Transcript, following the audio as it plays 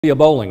Leah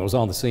Bowling was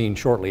on the scene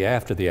shortly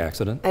after the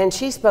accident. And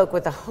she spoke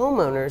with the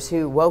homeowners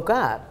who woke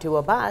up to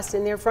a bus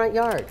in their front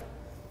yard.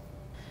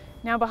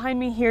 Now behind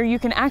me here, you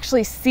can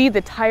actually see the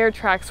tire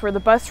tracks where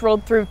the bus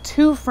rolled through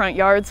 2 front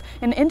yards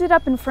and ended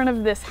up in front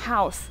of this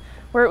house,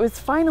 where it was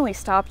finally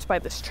stopped by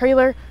this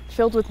trailer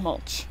filled with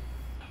mulch.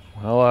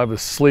 Well, I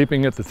was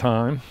sleeping at the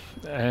time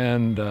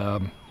and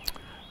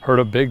heard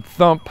a big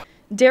thump.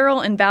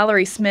 Daryl and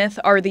Valerie Smith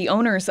are the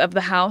owners of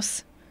the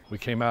house. We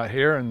came out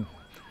here and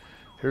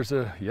here's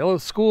a yellow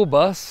school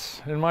bus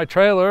in my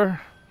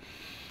trailer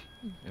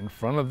in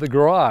front of the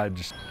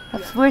garage.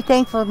 We're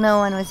thankful no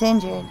one was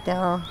injured,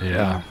 though.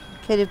 Yeah.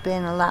 Could have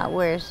been a lot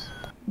worse.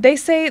 They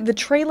say the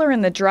trailer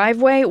in the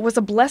driveway was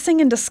a blessing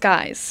in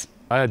disguise.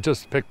 I had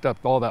just picked up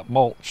all that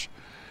mulch,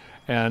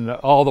 and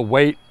all the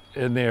weight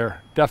in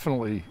there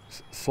definitely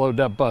slowed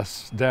that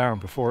bus down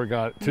before it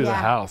got to the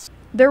house.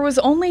 There was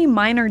only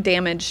minor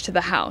damage to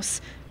the house.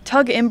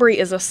 Tug Embry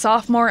is a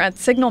sophomore at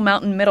Signal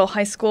Mountain Middle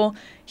High School.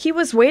 He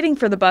was waiting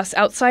for the bus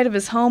outside of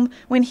his home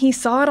when he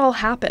saw it all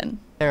happen.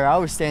 There, I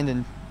was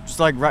standing just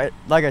like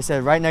I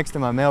said, right next to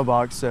my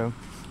mailbox. So,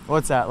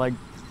 what's that, like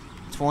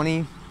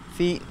 20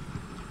 feet?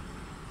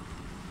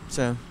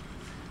 So,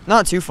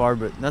 not too far,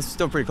 but that's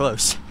still pretty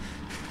close.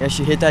 Yeah,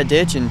 she hit that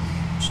ditch and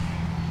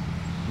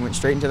went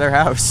straight into their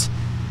house.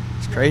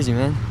 It's crazy,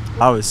 man.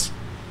 I was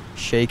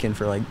shaking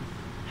for like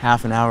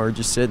half an hour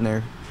just sitting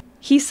there.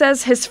 He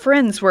says his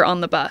friends were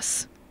on the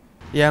bus.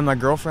 Yeah, my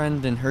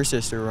girlfriend and her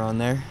sister were on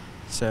there.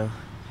 So,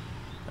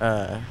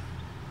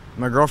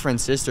 my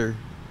girlfriend's sister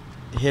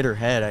hit her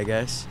head, I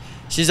guess.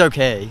 She's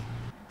okay.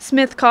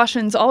 Smith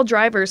cautions all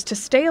drivers to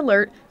stay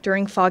alert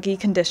during foggy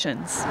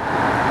conditions.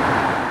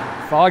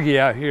 Foggy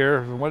out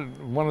here,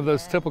 one of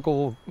those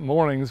typical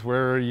mornings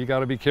where you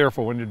got to be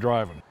careful when you're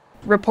driving.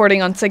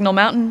 Reporting on Signal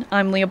Mountain,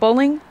 I'm Leah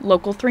Bowling,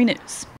 Local 3 News.